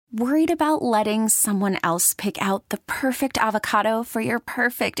Worried about letting someone else pick out the perfect avocado for your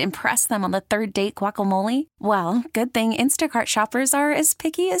perfect impress them on the third date guacamole? Well, good thing Instacart shoppers are as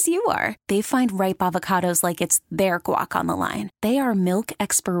picky as you are. They find ripe avocados like it's their guac on the line. They are milk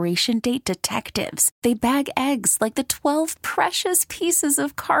expiration date detectives. They bag eggs like the 12 precious pieces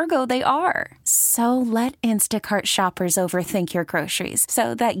of cargo they are. So let Instacart shoppers overthink your groceries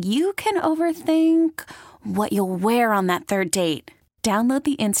so that you can overthink what you'll wear on that third date. Download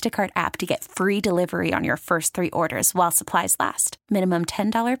the Instacart app to get free delivery on your first 3 orders while supplies last. Minimum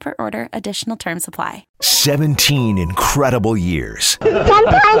 $10 per order. Additional terms apply. 17 incredible years.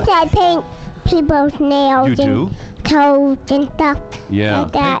 Sometimes I paint people's nails and toes and stuff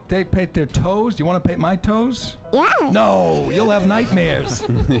like that. They paint their toes? Do you want to paint my toes? Yeah. No, you'll have nightmares.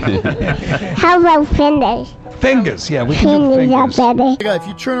 How about fingers? Fingers, yeah, we can do Fingers are fingers. better. If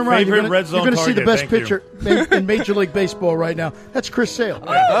you turn around, you're going to see the best pitcher in Major League Baseball right now. That's Chris Sale.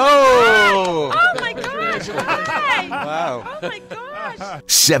 Oh! Oh my gosh! Hi! Wow. Oh my gosh!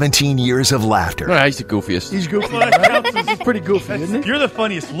 17 years of laughter. Well, he's the goofiest. He's goofy. Right? He's pretty goofy, isn't he? You're the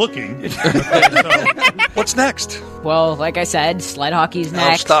funniest looking. What's next? Well, like I said, sled hockey's next.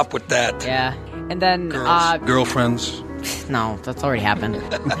 I'll stop with that. Yeah. And then... Girlfriends. No, that's already happened.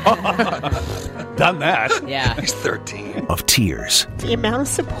 Done that. Yeah. He's 13. Of tears. The amount of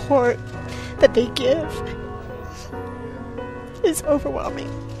support that they give is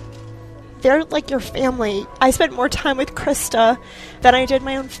overwhelming. They're like your family. I spent more time with Krista than I did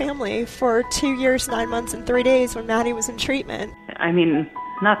my own family for 2 years, 9 months, and 3 days when Maddie was in treatment. I mean,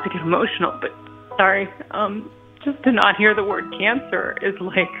 not to get emotional, but sorry, just to not hear the word cancer is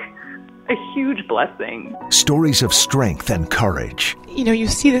like a huge blessing. Stories of strength and courage. You know, you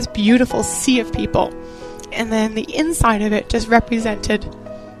see this beautiful sea of people, and then the inside of it just represented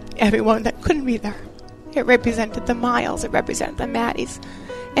everyone that couldn't be there. It represented the Miles, it represented the Maddies,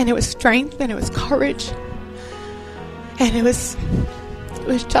 and it was strength, and it was courage, and it was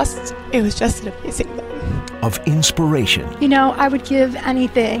just an amazing thing. Of inspiration. You know, I would give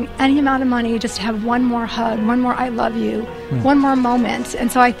anything, any amount of money, just to have one more hug, one more I love you, one more moment.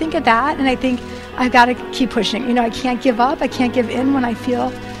 And so I think of that, and I think I've got to keep pushing. You know, I can't give up. I can't give in when I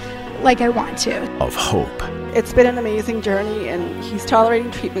feel like I want to. Of hope. It's been an amazing journey, and he's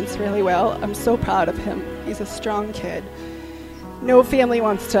tolerating treatments really well. I'm so proud of him. He's a strong kid. No family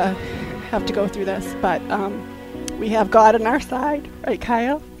wants to have to go through this, but we have God on our side, right,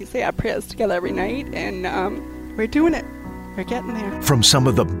 Kyle? We say our prayers together every night, and we're doing it. We're getting there. From some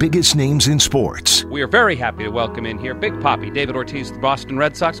of the biggest names in sports. We are very happy to welcome in here Big Papi, David Ortiz of the Boston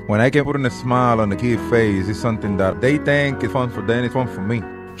Red Sox. When I can put in a smile on the kid's face, it's something that they think is fun for them, it's fun for me.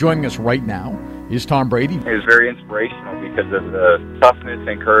 Joining us right now is Tom Brady. It was very inspirational because of the toughness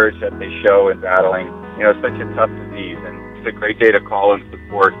and courage that they show in battling, such a tough disease. And it's a great day to call and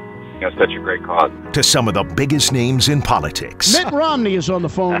support such a great cause. To some of the biggest names in politics. Mitt Romney is on the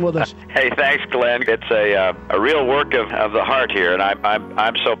phone with us. Hey, thanks, Glenn. It's a real work of the heart here, and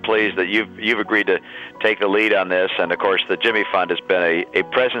I'm so pleased that you've agreed to take the lead on this. And of course, the Jimmy Fund has been a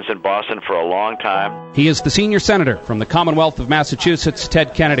presence in Boston for a long time. He is the senior senator from the Commonwealth of Massachusetts,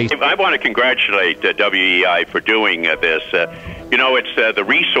 Ted Kennedy. I want to congratulate WEI for doing this. It's the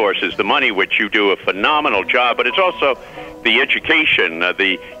resources, the money, which you do a phenomenal job, but it's also the education,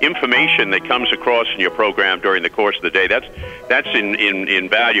 the information that comes across in your program during the course of the day. That's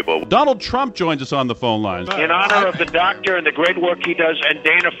invaluable. Donald Trump joins us on the phone lines. In honor of the doctor and the great work he does, and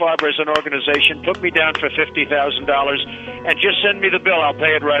Dana-Farber as an organization, put me down for $50,000 and just send me the bill. I'll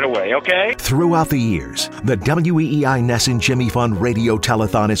pay it right away, okay? Throughout the years, the WEEI Nesson Jimmy Fund Radio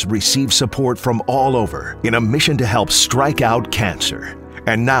Telethon has received support from all over in a mission to help strike out cancer.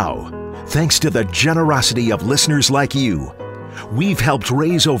 And now, thanks to the generosity of listeners like you, we've helped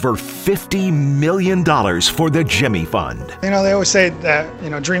raise over $50 million for the Jimmy Fund. They always say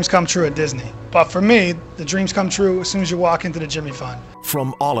that, dreams come true at Disney. But for me, the dreams come true as soon as you walk into the Jimmy Fund.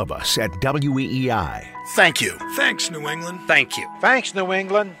 From all of us at WEEI. Thank you. Thanks, New England. Thank you. Thanks, New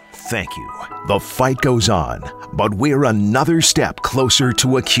England. Thank you. The fight goes on, but we're another step closer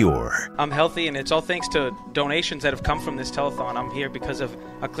to a cure. I'm healthy, and it's all thanks to donations that have come from this telethon. I'm here because of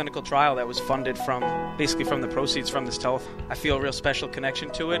a clinical trial that was funded from the proceeds from this telethon. I feel a real special connection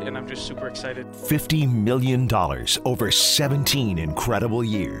to it, and I'm just super excited. $50 million over 17 incredible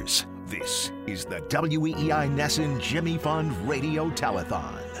years. This is the WEEI Nesson Jimmy Fund Radio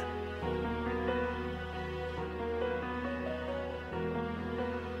Telethon.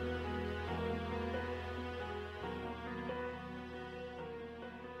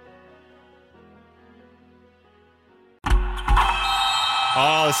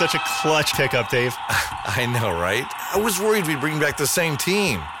 Oh, it's such a clutch pickup, Dave. I know, right? I was worried we'd bring back the same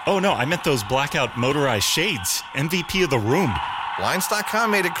team. Oh, no, I meant those blackout motorized shades. MVP of the room.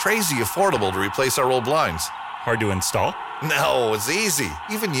 Blinds.com made it crazy affordable to replace our old blinds. Hard to install? No, it's easy.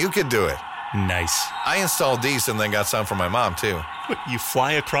 Even you could do it. Nice. I installed these and then got some for my mom, too. What, you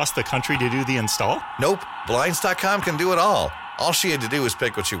fly across the country to do the install? Nope. Blinds.com can do it all. All she had to do was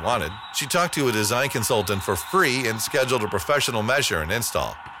pick what she wanted. She talked to a design consultant for free and scheduled a professional measure and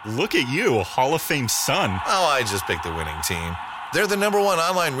install. Look at you, Hall of Fame son. Oh, I just picked the winning team. They're the #1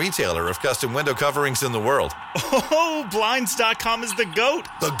 online retailer of custom window coverings in the world. Oh, Blinds.com is the GOAT.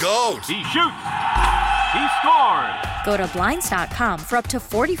 The GOAT. He shoots. He scores. Go to Blinds.com for up to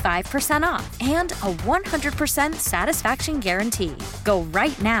 45% off and a 100% satisfaction guarantee. Go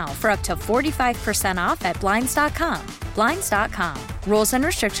right now for up to 45% off at Blinds.com. Blinds.com. Rules and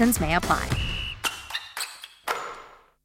restrictions may apply.